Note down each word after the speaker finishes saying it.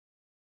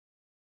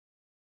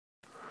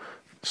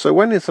So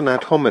when is an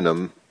ad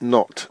hominem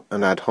not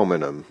an ad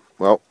hominem?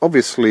 Well,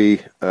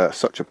 obviously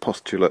such a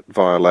postulate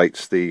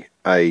violates the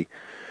A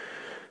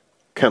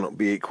cannot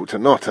be equal to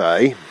not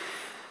A,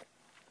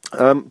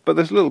 but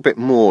there's a little bit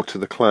more to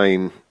the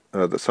claim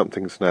that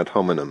something's an ad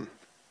hominem.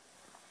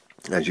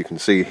 As you can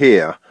see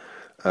here,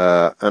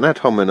 an ad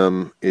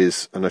hominem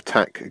is an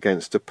attack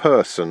against a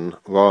person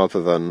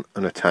rather than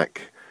an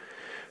attack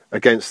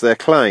against their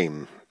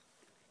claim.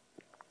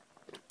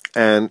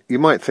 And you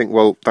might think,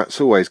 well,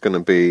 that's always going to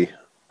be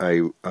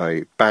a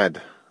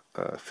bad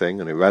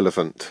thing, an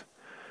irrelevant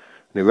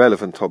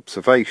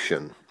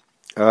observation.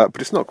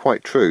 But it's not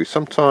quite true.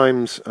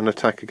 Sometimes an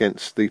attack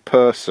against the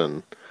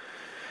person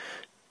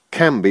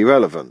can be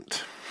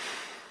relevant.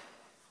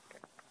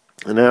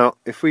 Now,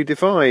 if we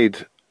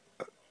divide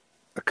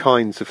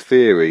kinds of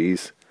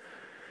theories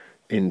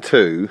in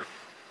two,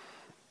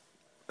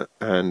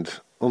 and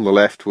on the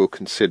left we'll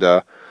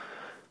consider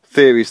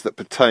theories that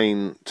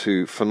pertain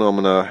to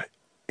phenomena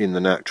in the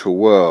natural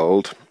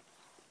world.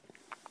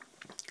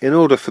 In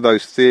order for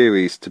those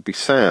theories to be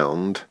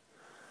sound,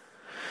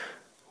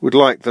 we'd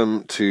like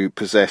them to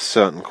possess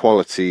certain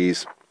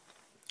qualities,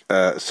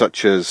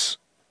 such as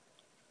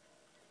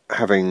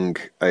having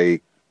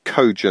a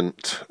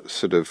cogent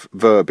sort of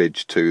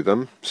verbiage to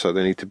them, so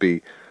they need to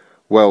be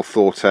well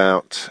thought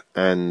out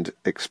and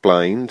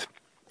explained.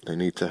 They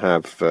need to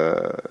have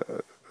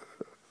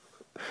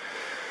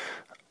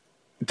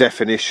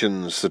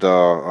definitions that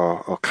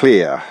are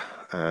clear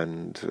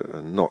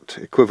and not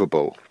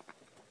equivocal.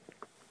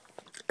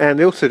 And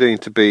they also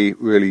need to be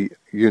really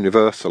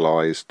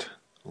universalized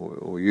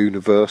or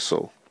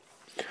universal.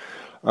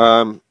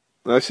 Now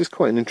this is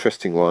quite an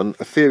interesting one.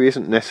 A theory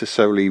isn't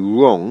necessarily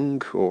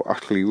wrong or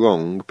utterly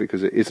wrong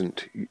because it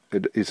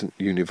isn't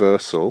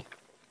universal.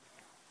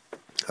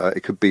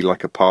 It could be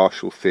like a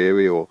partial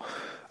theory or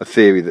a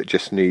theory that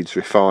just needs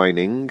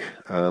refining,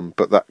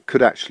 but that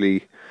could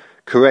actually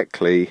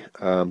correctly,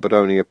 but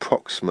only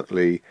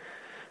approximately,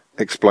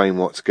 explain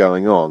what's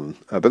going on.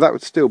 But that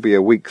would still be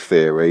a weak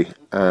theory,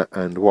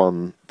 and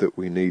one that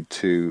we need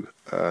to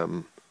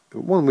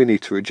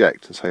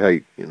reject and say,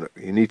 hey,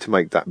 you need to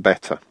make that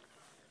better,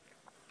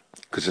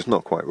 because it's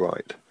not quite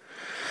right.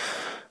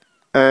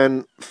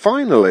 And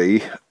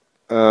finally,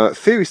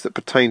 theories that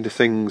pertain to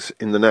things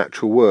in the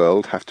natural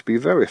world have to be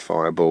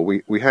verifiable.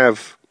 We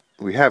have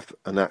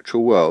a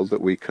natural world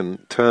that we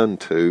can turn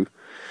to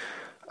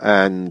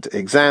and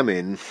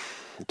examine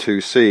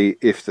to see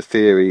if the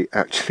theory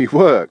actually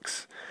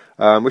works,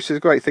 which is a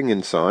great thing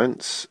in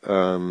science.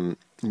 The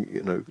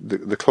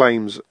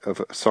claims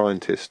of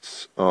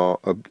scientists are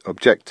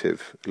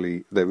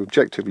objectively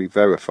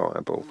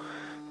verifiable.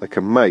 They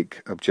can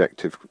make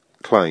objective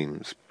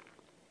claims.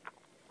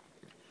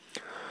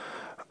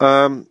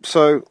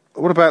 So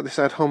what about this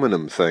ad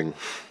hominem thing?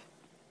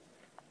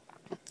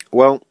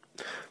 Well,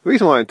 the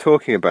reason why I'm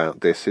talking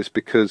about this is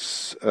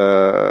because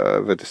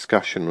of a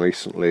discussion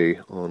recently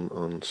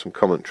on some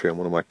commentary on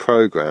one of my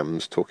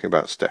programs talking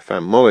about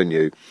Stefan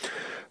Molyneux,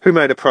 who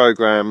made a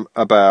program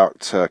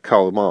about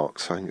Karl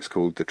Marx. I think it's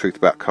called The Truth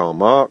About Karl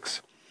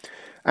Marx.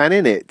 And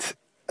in it,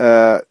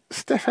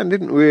 Stefan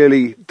didn't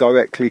really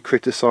directly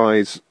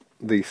criticise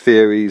the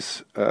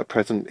theories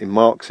present in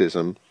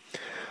Marxism.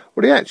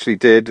 What he actually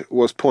did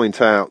was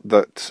point out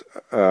that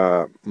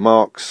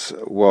Marx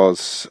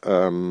was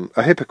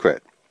a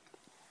hypocrite.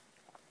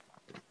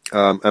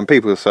 And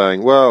people are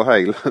saying, well,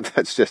 hey,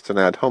 that's just an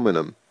ad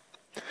hominem.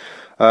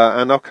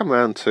 And I'll come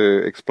around to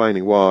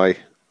explaining why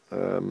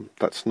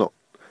that's not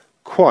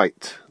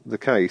quite the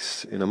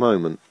case in a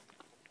moment.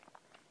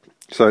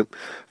 So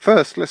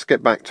first, let's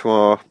get back to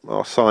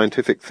our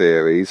scientific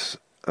theories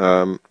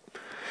and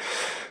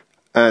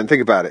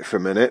think about it for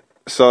a minute.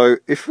 So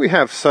if we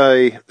have,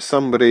 say,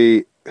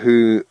 somebody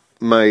who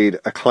made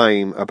a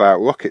claim about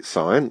rocket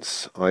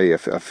science, i.e. a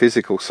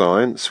physical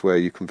science where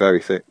you can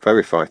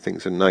verify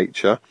things in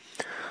nature,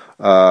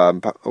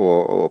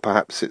 or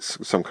perhaps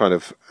it's some kind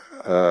of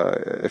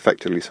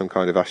effectively some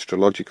kind of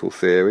astrological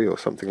theory or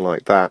something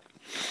like that.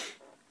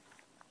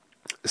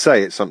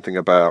 Say it's something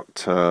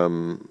about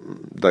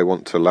they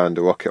want to land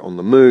a rocket on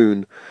the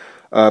moon,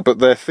 but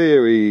their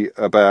theory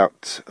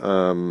about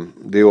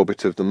the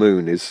orbit of the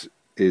moon is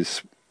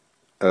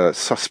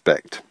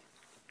suspect.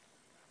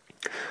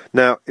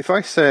 Now, if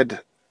I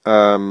said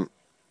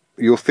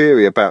your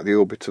theory about the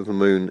orbit of the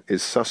moon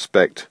is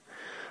suspect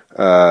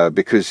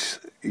because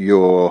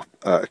you're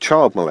a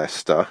child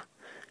molester,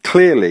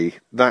 clearly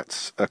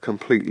that's a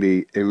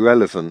completely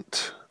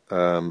irrelevant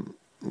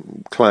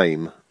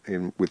claim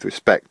with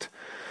respect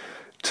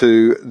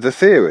to the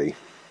theory.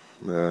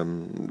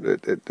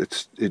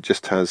 It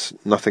just has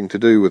nothing to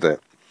do with it.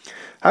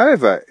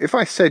 However, if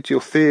I said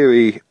your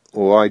theory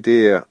or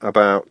idea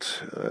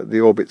about the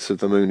orbits of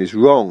the moon is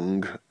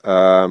wrong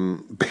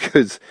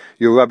because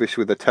you're rubbish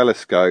with a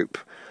telescope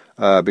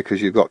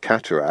because you've got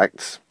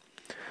cataracts,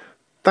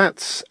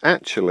 that's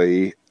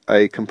actually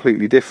a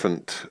completely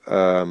different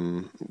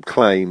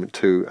claim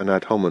to an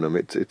ad hominem.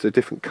 It's a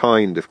different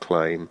kind of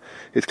claim.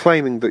 It's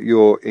claiming that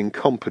you're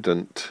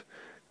incompetent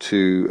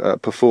to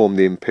perform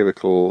the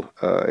empirical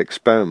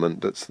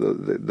experiment that's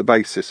the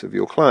basis of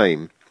your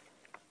claim.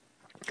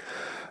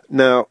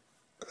 Now,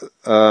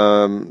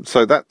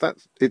 so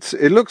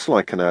it looks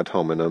like an ad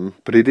hominem,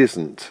 but it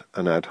isn't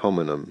an ad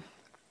hominem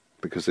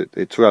because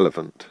it's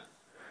relevant.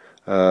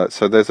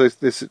 So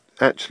there's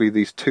actually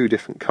these two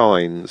different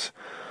kinds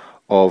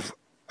of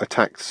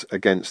attacks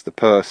against the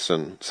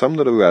person, some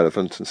that are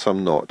relevant and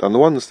some not. And the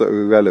ones that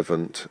are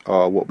irrelevant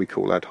are what we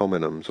call ad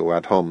hominems, or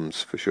ad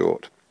homs for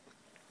short.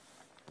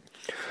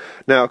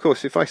 Now, of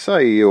course, if I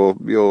say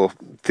your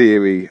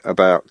theory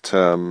about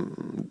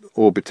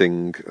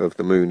orbiting of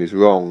the moon is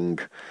wrong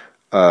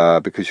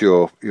because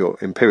you're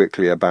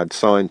empirically a bad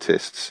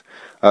scientist,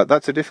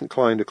 that's a different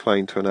kind of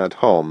claim to an ad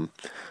hom.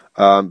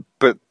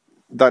 But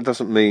that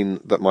doesn't mean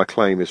that my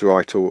claim is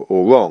right or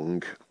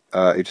wrong.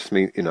 It just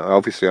means,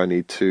 obviously I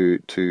need to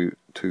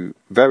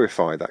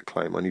verify that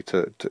claim. I need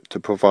to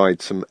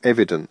provide some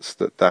evidence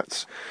that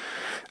that's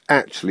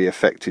actually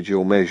affected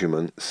your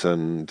measurements,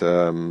 and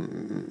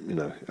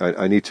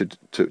I need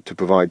to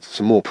provide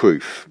some more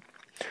proof.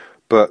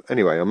 But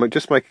anyway, I'm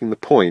just making the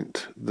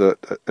point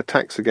that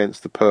attacks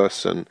against the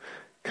person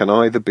can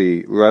either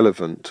be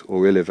relevant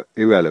or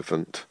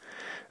irrelevant.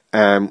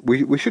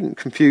 We shouldn't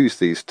confuse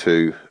these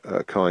two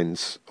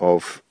kinds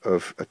of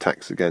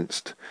attacks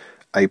against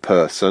a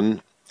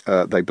person.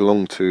 They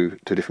belong to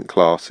different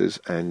classes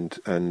and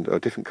are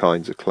different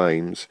kinds of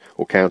claims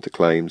or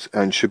counterclaims,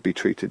 and should be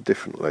treated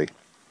differently.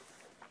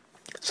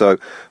 So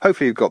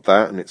hopefully you've got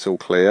that and it's all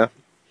clear.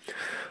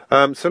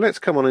 So let's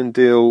come on and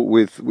deal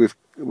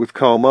with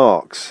Karl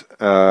Marx.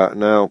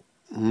 Now,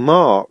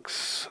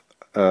 Marx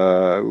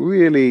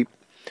really,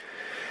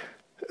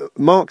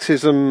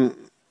 Marxism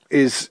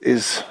is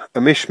a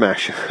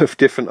mishmash of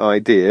different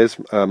ideas.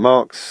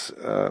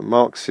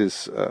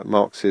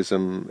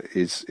 Marxism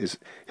is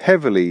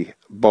heavily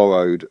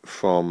borrowed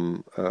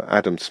from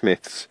Adam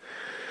Smith's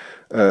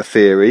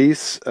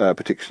theories,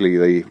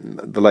 particularly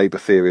the labour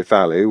theory of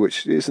value,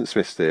 which isn't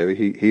Smith's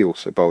theory. He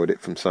also borrowed it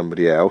from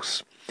somebody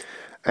else.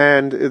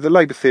 And the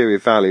labour theory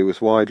of value was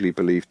widely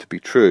believed to be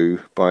true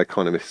by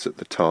economists at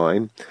the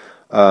time.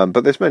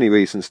 But there's many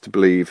reasons to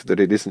believe that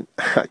it isn't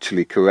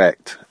actually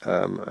correct,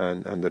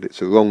 and that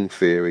it's a wrong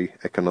theory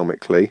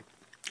economically,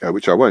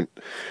 which I won't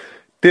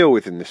deal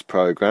with in this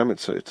programme.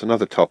 It's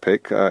another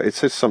topic. It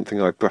says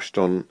something I brushed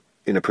on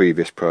in a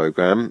previous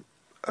programme,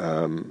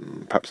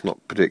 perhaps not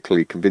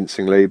particularly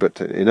convincingly,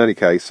 but in any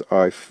case,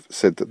 I've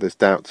said that there's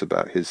doubts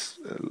about this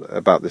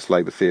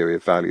labour theory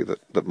of value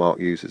that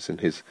Marx uses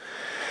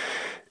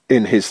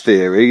in his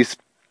theories.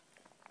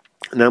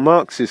 Now,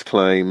 Marx's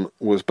claim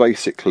was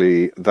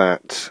basically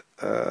that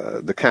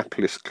the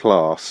capitalist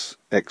class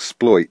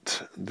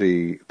exploit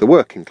the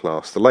working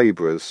class, the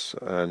labourers,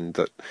 and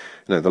that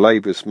the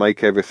labourers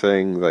make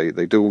everything,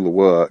 they do all the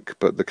work,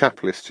 but the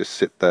capitalists just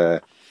sit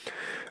there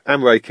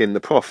and rake in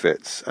the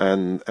profits.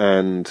 And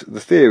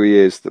the theory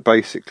is that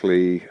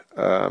basically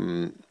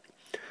the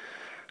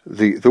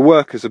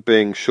workers are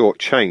being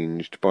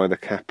shortchanged by the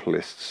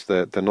capitalists.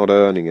 They're not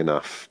earning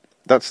enough.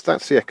 That's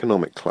the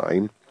economic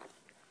claim.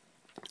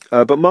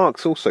 But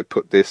Marx also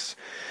put this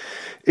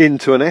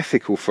into an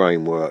ethical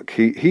framework.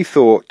 He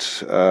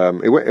thought,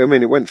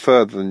 it went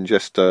further than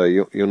just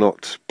you're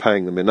not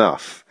paying them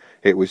enough.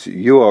 It was,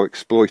 you are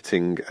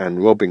exploiting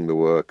and robbing the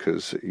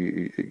workers,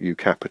 you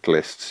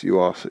capitalists. You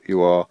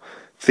are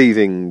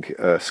thieving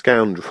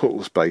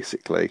scoundrels,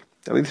 basically.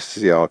 I mean, this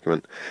is the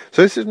argument.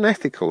 So this is an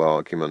ethical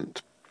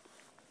argument.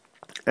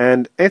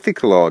 And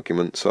ethical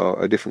arguments are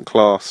a different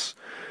class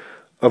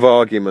of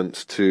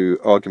arguments to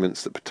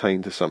arguments that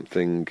pertain to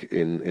something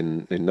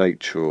in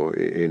nature or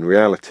in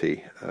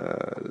reality.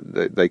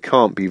 They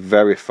can't be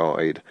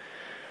verified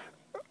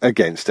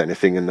against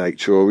anything in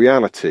nature or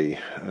reality.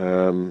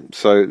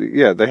 So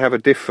yeah, they have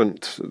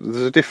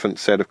there's a different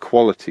set of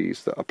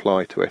qualities that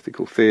apply to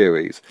ethical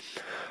theories.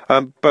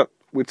 But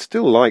we'd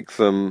still like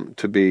them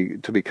to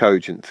be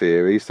cogent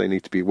theories. They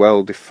need to be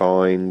well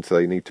defined.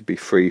 They need to be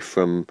free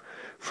from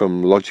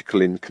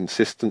logical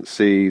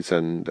inconsistencies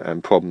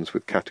and problems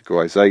with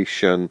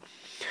categorization.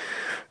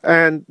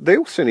 And they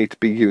also need to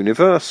be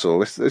universal.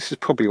 This is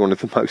probably one of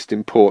the most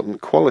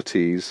important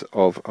qualities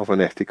of an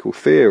ethical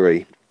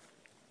theory.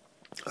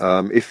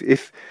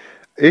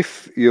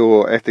 If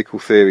your ethical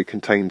theory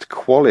contains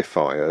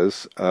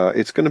qualifiers,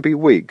 it's going to be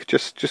weak,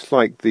 just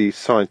like the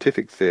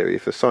scientific theory.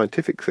 If a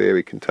scientific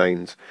theory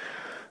contains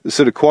the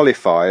sort of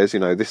qualifiers,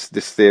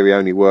 this theory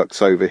only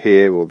works over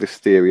here, or this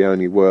theory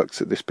only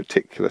works at this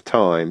particular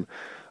time,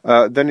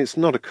 then it's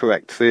not a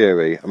correct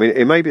theory. I mean,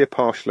 it may be a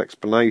partial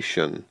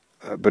explanation,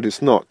 but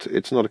it's not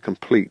a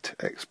complete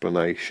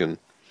explanation.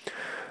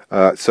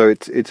 So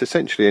it's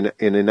essentially an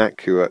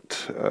inaccurate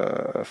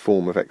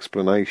form of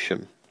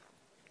explanation.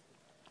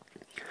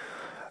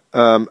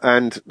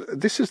 And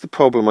this is the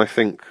problem, I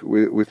think,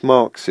 with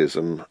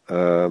Marxism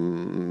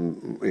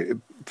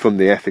from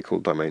the ethical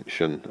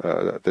dimension.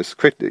 There's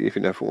if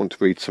you ever want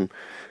to read some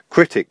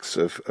critics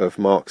of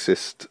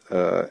Marxist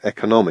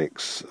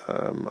economics,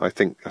 I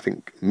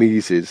think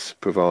Mises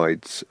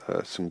provides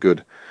some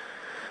good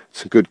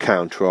some good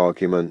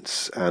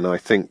counter-arguments, and I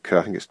think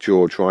it's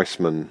George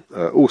Reisman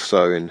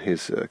also in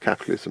his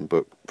capitalism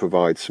book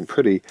provides some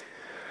pretty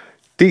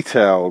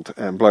detailed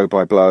and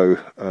blow-by-blow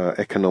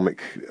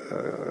economic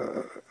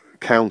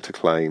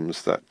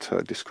counterclaims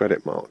that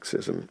discredit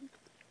Marxism.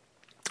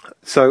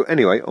 So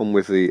anyway, on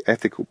with the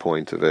ethical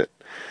point of it.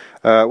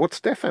 What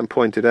Stefan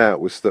pointed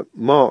out was that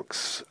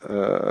Marx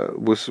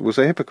was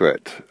a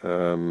hypocrite.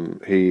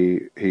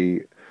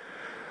 He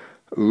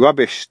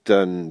rubbished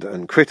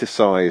and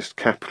criticised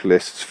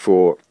capitalists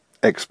for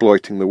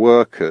exploiting the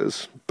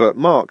workers, but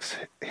Marx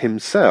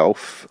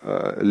himself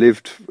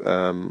lived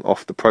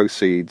off the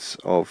proceeds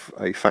of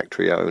a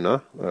factory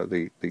owner,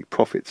 the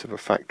profits of a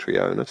factory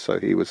owner, so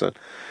he was an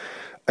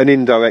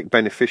indirect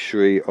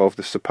beneficiary of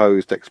the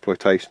supposed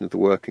exploitation of the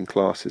working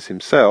classes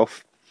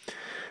himself.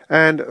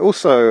 And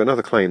also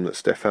another claim that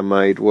Stefan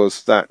made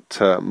was that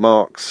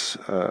Marx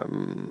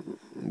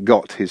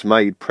got his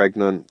maid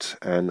pregnant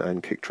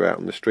and kicked her out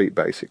on the street,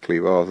 basically,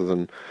 rather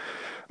than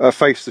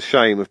face the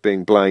shame of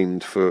being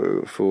blamed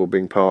for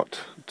being part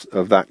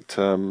of that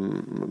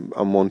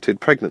unwanted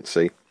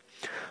pregnancy.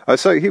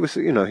 So he was,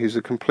 he's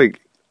a complete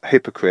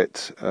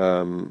hypocrite,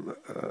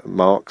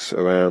 Marx,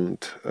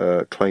 around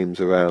claims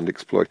around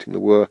exploiting the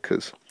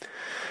workers.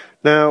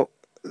 Now,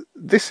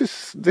 this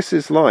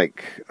is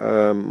like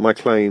my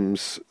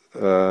claims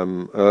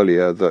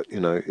earlier that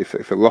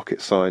if a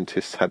rocket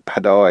scientist had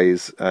bad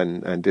eyes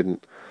and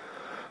didn't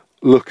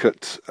look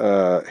at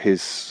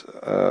his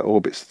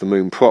orbits of the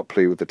moon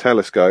properly with the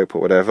telescope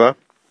or whatever,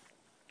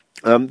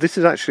 this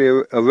is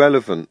actually a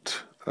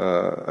relevant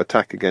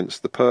attack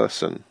against the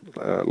person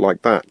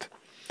like that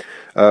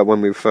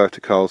when we refer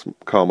to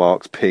Karl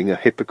Marx being a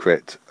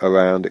hypocrite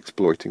around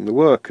exploiting the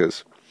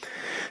workers.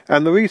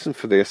 And the reason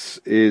for this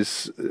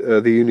is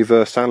the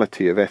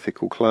universality of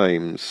ethical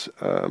claims.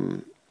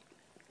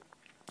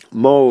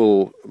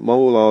 Moral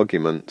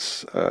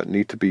arguments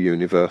need to be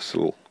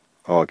universal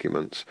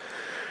arguments.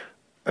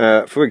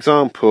 For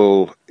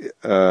example,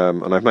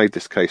 and I've made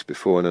this case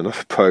before in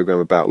another program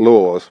about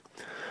laws,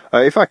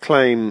 if I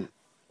claim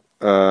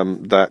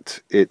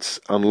that it's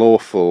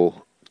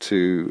unlawful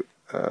to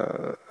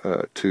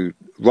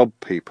rob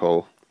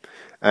people,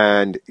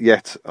 and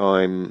yet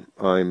I'm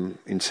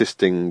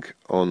insisting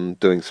on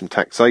doing some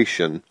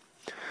taxation,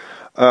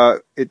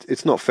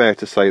 it's not fair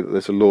to say that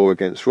there's a law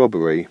against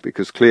robbery,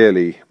 because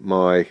clearly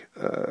my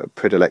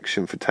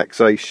predilection for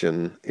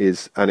taxation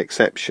is an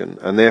exception,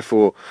 and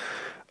therefore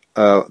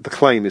the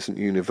claim isn't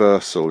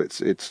universal.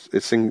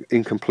 It's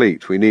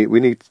incomplete. We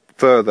need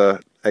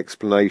further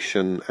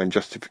explanation and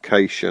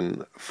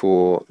justification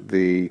for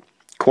the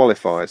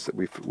qualifiers that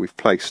we've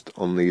placed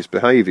on these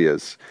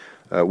behaviours.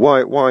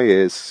 Why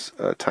is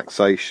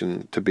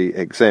taxation to be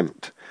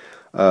exempt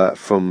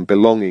from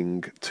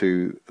belonging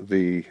to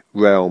the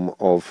realm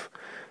of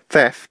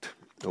theft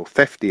or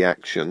thefty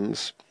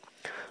actions?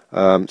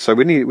 So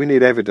we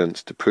need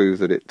evidence to prove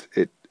that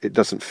it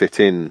doesn't fit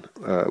in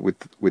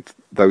with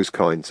those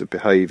kinds of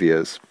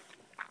behaviours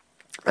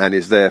and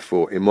is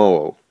therefore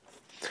immoral.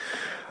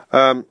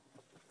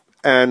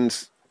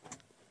 And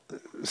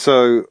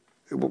so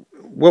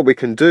what we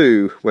can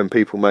do when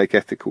people make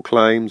ethical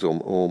claims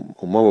or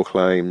moral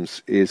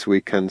claims is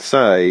we can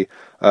say,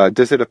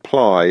 does it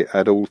apply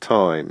at all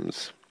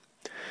times?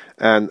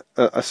 And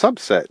a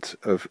subset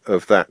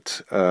of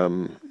that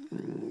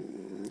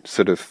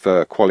sort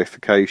of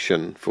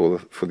qualification for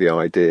the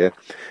idea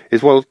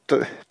is, well,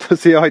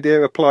 does the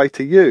idea apply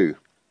to you?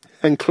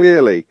 And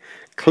clearly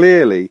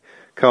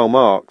Karl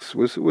Marx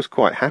was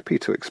quite happy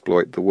to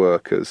exploit the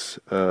workers.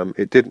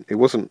 It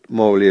wasn't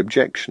morally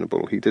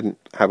objectionable. He didn't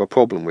have a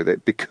problem with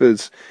it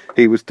because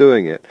he was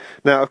doing it.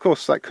 Now, of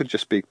course, that could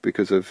just be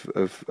because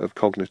of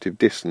cognitive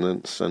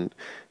dissonance and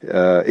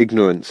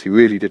ignorance. He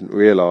really didn't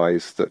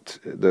realise that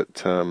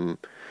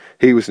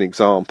he was an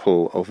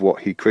example of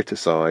what he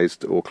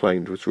criticised or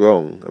claimed was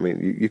wrong. I mean,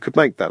 you could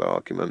make that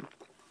argument,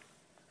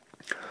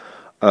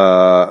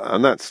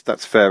 and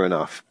that's fair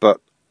enough. But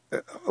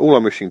all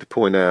I'm wishing to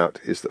point out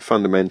is that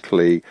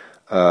fundamentally,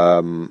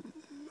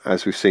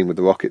 as we've seen with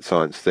the rocket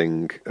science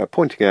thing,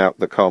 pointing out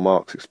that Karl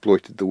Marx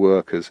exploited the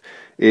workers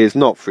is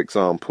not, for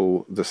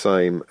example, the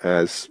same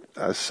as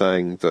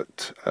saying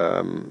that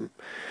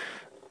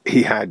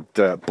he had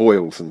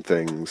boils and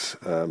things.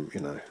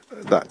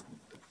 That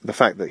the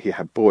fact that he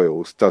had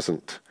boils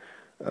doesn't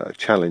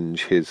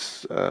challenge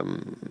his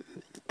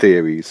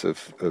theories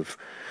of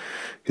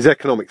his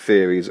economic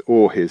theories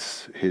or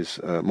his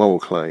moral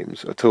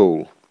claims at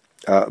all.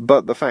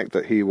 But the fact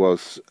that he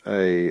was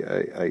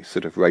a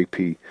sort of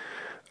rapey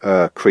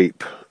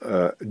creep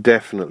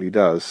definitely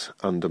does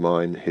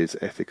undermine his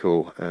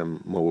ethical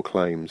and moral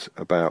claims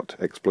about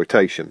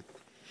exploitation.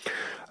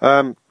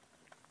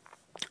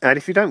 And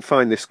if you don't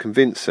find this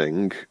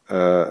convincing,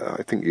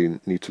 I think you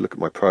need to look at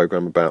my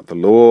program about the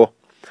law,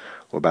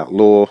 or about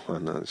law,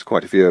 and there's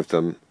quite a few of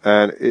them.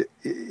 And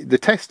the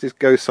test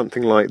goes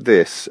something like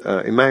this.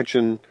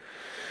 Imagine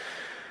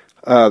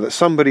that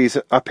somebody's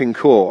up in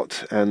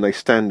court and they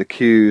stand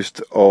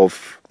accused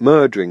of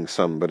murdering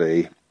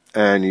somebody,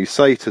 and you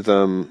say to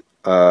them,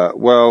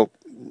 well,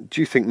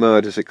 do you think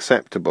murder's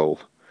acceptable?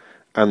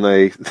 And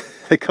they're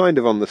kind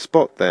of on the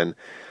spot then,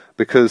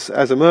 because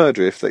as a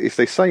murderer, if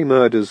they say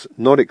murder's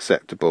not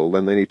acceptable,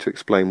 then they need to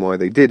explain why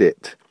they did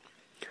it.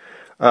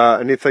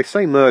 And if they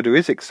say murder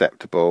is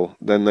acceptable,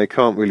 then they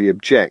can't really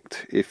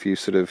object if you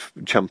sort of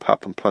jump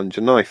up and plunge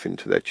a knife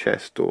into their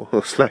chest or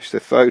slash their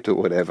throat or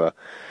whatever.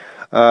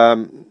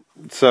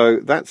 So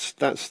that's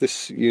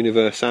this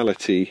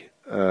universality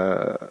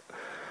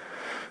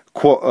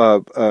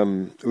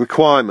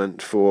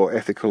requirement for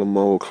ethical and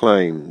moral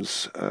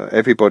claims.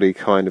 Everybody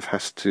kind of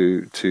has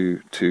to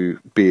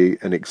be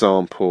an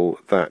example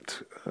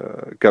that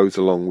goes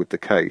along with the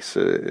case.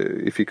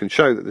 If you can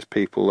show that there's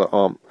people that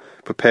aren't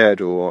prepared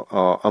or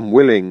are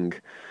unwilling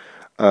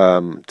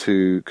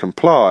to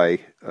comply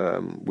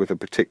with a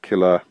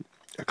particular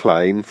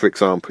claim, for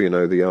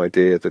example, the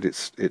idea that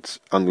it's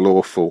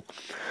unlawful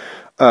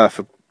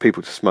for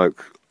people to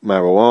smoke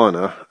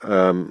marijuana,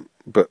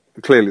 but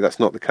clearly that's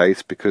not the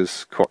case,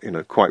 because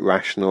quite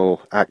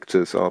rational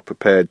actors are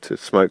prepared to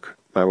smoke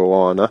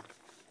marijuana,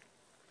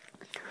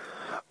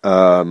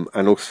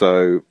 and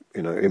also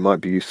it might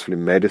be useful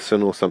in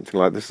medicine or something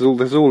like this.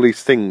 There's all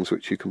these things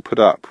which you can put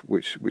up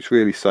which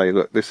really say,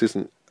 look, this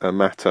isn't a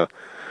matter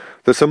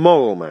that's a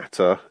moral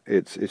matter,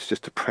 it's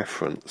just a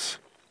preference.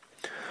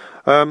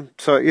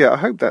 So yeah, I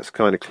hope that's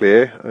kind of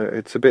clear.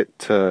 It's a bit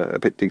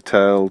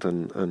detailed,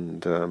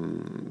 and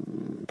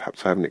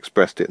perhaps I haven't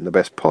expressed it in the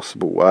best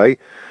possible way.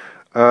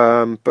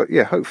 But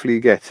yeah, hopefully you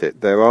get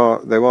it. There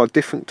are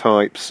different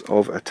types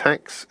of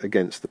attacks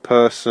against the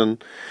person,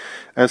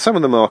 and some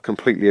of them are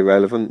completely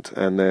irrelevant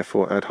and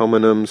therefore ad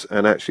hominems,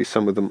 and actually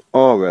some of them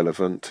are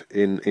relevant,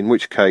 in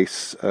which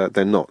case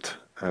they're not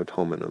ad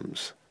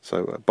hominems.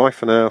 So bye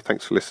for now.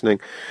 Thanks for listening.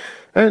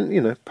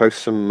 And,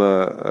 post some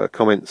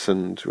comments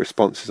and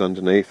responses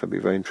underneath. I'd be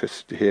very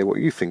interested to hear what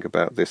you think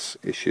about this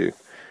issue.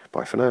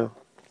 Bye for now.